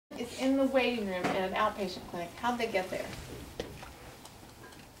in the waiting room in an outpatient clinic, how'd they get there?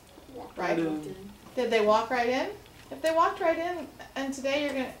 Right? Did they walk right in? If they walked right in, and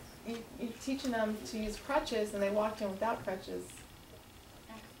today you're teaching them to use crutches, and they walked in without crutches,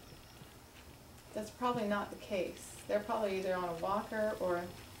 that's probably not the case. They're probably either on a walker or,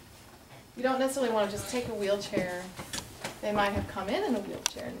 you don't necessarily want to just take a wheelchair. They might have come in a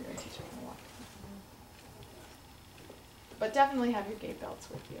wheelchair and you're going to teach them to walk. But definitely have your gait belts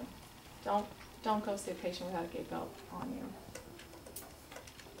with you. Don't go see a patient without a gait belt on you.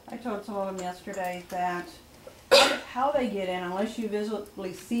 I told some of them yesterday that how they get in, unless you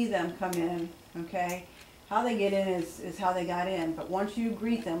visibly see them come in, okay, how they get in is how they got in. But once you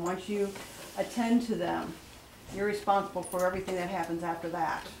greet them, once you attend to them, you're responsible for everything that happens after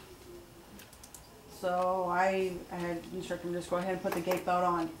that. So I had instructed them just go ahead and put the gait belt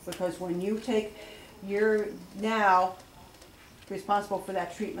on, because when you you're now responsible for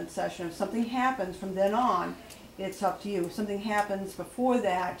that treatment session. If something happens from then on, it's up to you. If something happens before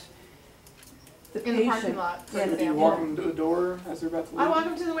that, the in the parking lot, for example. You walk them to the door as they're about to leave? I walk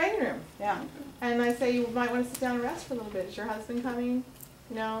them to the waiting room. Yeah. And I say, you might want to sit down and rest for a little bit. Is your husband coming?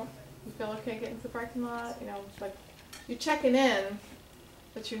 You know, you feel okay getting to the parking lot? You know, it's like you're checking in,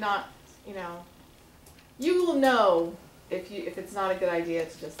 but you're not, you know. You will know if it's not a good idea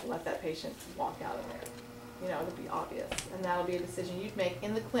to just let that patient walk out of there. You know, it'll be obvious, and that'll be a decision you'd make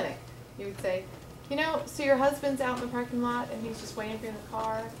in the clinic. You would say, you know, so your husband's out in the parking lot and he's just waiting for you in the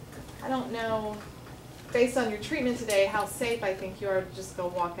car. I don't know, based on your treatment today, how safe I think you are to just go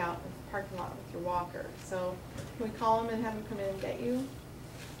walk out in the parking lot with your walker. So can we call him and have him come in and get you?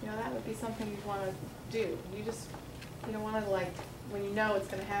 You know, that would be something you'd want to do. You don't want to, like, when you know it's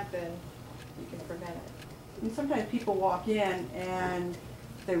going to happen, you can prevent it. And sometimes people walk in and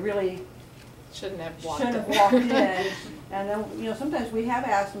they really shouldn't have walked in. And then, you know, sometimes we have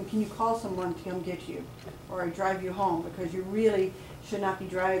asked them, can you call someone to come get you or drive you home, because you really should not be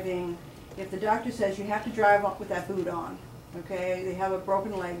driving. If the doctor says you have to drive up with that boot on, okay, they have a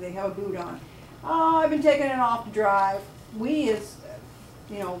broken leg, they have a boot on. Oh, I've been taking it off to drive. We as,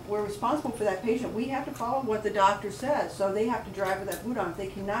 you know, we're responsible for that patient. We have to follow what the doctor says, so they have to drive with that boot on. If they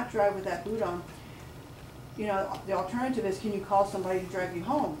cannot drive with that boot on, you know, the alternative is, can you call somebody to drive you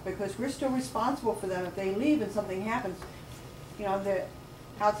home? Because we're still responsible for them if they leave and something happens, you know, they're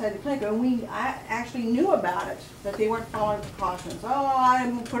outside the clinic. And I actually knew about it, that they weren't following precautions. Oh,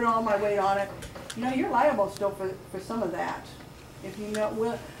 I'm putting all my weight on it. You know, you're liable still for some of that. If you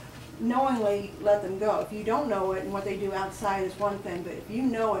know, knowingly let them go. If you don't know it and what they do outside is one thing, but if you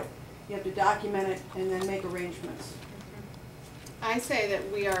know it, you have to document it and then make arrangements. I say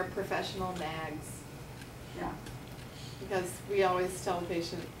that we are professional nags. Yeah. Because we always tell the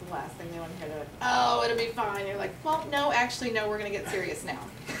patient the last thing they want to hear. They're like, oh, it'll be fine. You're like, well, no, actually, no, we're going to get serious now.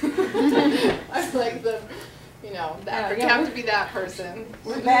 I'm like you know, that, you have to be that person.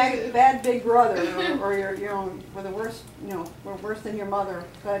 We're bad big brother, or you're, you know, we're the worst, you know, we're worse than your mother.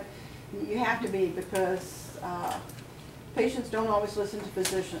 But you have to be, because patients don't always listen to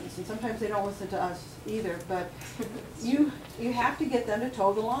physicians, and sometimes they don't listen to us either. But you have to get them to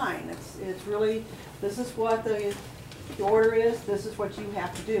toe the line. It's really, this is what the order is. This is what you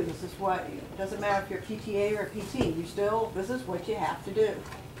have to do. This is what, it doesn't matter if you're PTA or PT. This is what you have to do.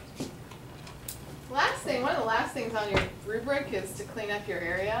 Last thing, one of the last things on your rubric is to clean up your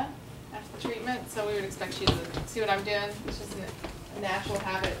area after the treatment. So we would expect you to see what I'm doing. It's just a natural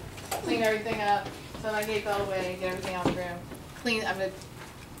habit. Clean everything up. So my gate belt away, get everything out of the room. Clean, I'm going to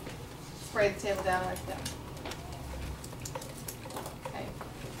spray the table down like that. Okay.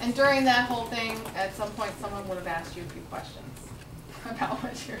 And during that whole thing, at some point, someone would have asked you a few questions about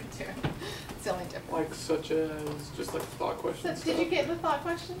what you're doing. It's the only difference. Like such as, just like thought questions? So, did you get the thought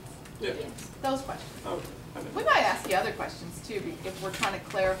questions? Yeah. Those questions. Oh, we might ask you other questions too, if we're trying to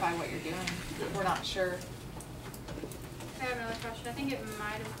clarify what you're doing. Yeah. We're not sure. I have another question. I think it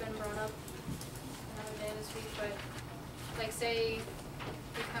might have been brought up another day this week, but like say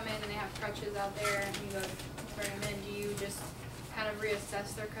you come in and they have crutches out there and you go to bring them in, do you just kind of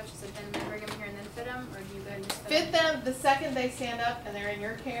reassess their crutches and then bring them here and then fit them, or do you go and just fit them the second they stand up and they're in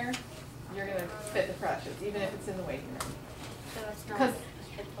your care? You're going to fit the crutches, even if it's in the waiting room. So it's not a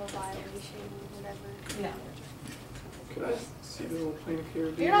HIPAA violation or whatever? No. Could I see the little plain care?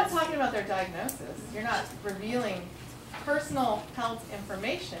 You're not talking about their diagnosis. You're not revealing personal health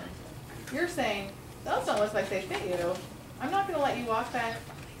information. You're saying, those don't look like they fit you. I'm not going to let you walk back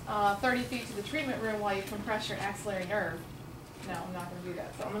 30 feet to the treatment room while you compress your axillary nerve. No, I'm not going to do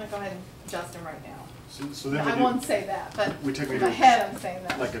that. So I'm going to go ahead and adjust them right now. So then I won't say that, but we take in my head I'm saying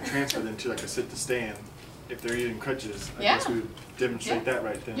that. like a transfer then to like a sit to stand, if they're using crutches, I Yeah. guess we would demonstrate Yeah. that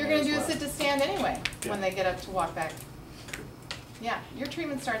right then. You're right, gonna as do a well. sit to stand anyway, Yeah. when they get up to walk back. Yeah, your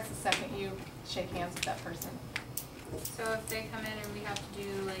treatment starts the second you shake hands with that person. So if they come in and we have to do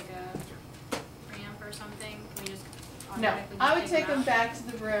like a ramp or something, we just No, automatically I would just take them out? back to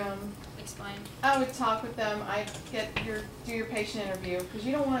the room. Explain. I would talk with them. I'd do your patient interview, because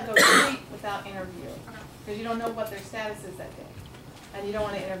you don't want to go treat without interview, Okay. because you don't know what their status is that day, and you don't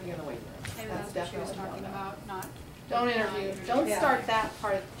want to interview in the waiting room. Maybe that's what she was definitely talking no-no. about, not. Don't not interview. interview. Don't Yeah. start that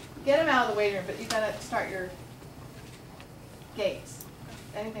part. Get them out of the waiting room, but you gotta start your gates.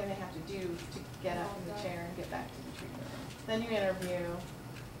 Anything they have to do to get up from the chair and get back to the treatment room. Then you interview,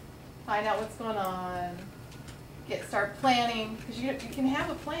 find out what's going on, start planning, because you can have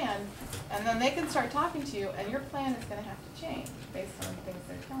a plan, and then they can start talking to you, and your plan is gonna have to change based on the things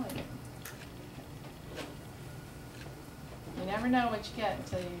they're telling you. You never know what you get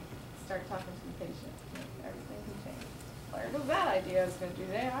until you start talking to the patient. Everything can change. Where was that idea I was gonna do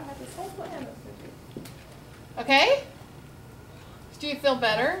today? I had this whole plan I was gonna do. Okay? Do you feel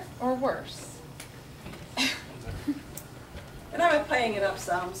better or worse? And I've been playing it up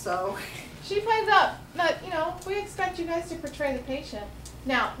some, so. She plays up, but you know, we expect you guys to portray the patient.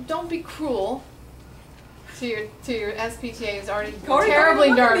 Now, don't be cruel to your SPTA who's already Cody, terribly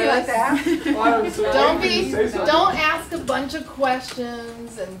don't look at me nervous. like that. Well, I was Don't waiting for you be, to say something. don't ask a bunch of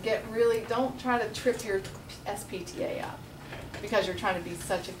questions and don't try to trip your SPTA up because you're trying to be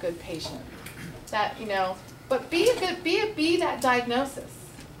such a good patient. That, you know, but be that diagnosis.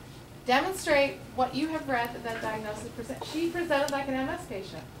 Demonstrate what you have read that diagnosis present. She presented like an MS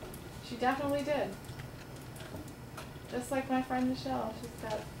patient. She definitely did. Just like my friend Michelle, she's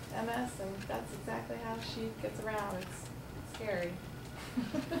got MS, and that's exactly how she gets around. It's scary.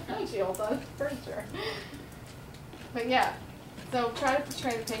 She holds on to furniture. But yeah, so try to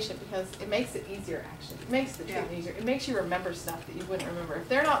portray the patient because it makes it easier. Actually, it makes the treatment easier. It makes you remember stuff that you wouldn't remember. If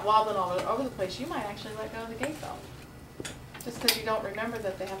they're not wobbling all over the place, you might actually let go of the gait belt. Just because you don't remember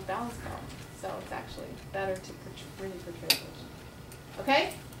that they have a balance problem. So it's actually better to really portray the patient.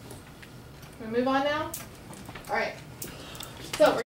 Okay? Can we move on now? All right. So we're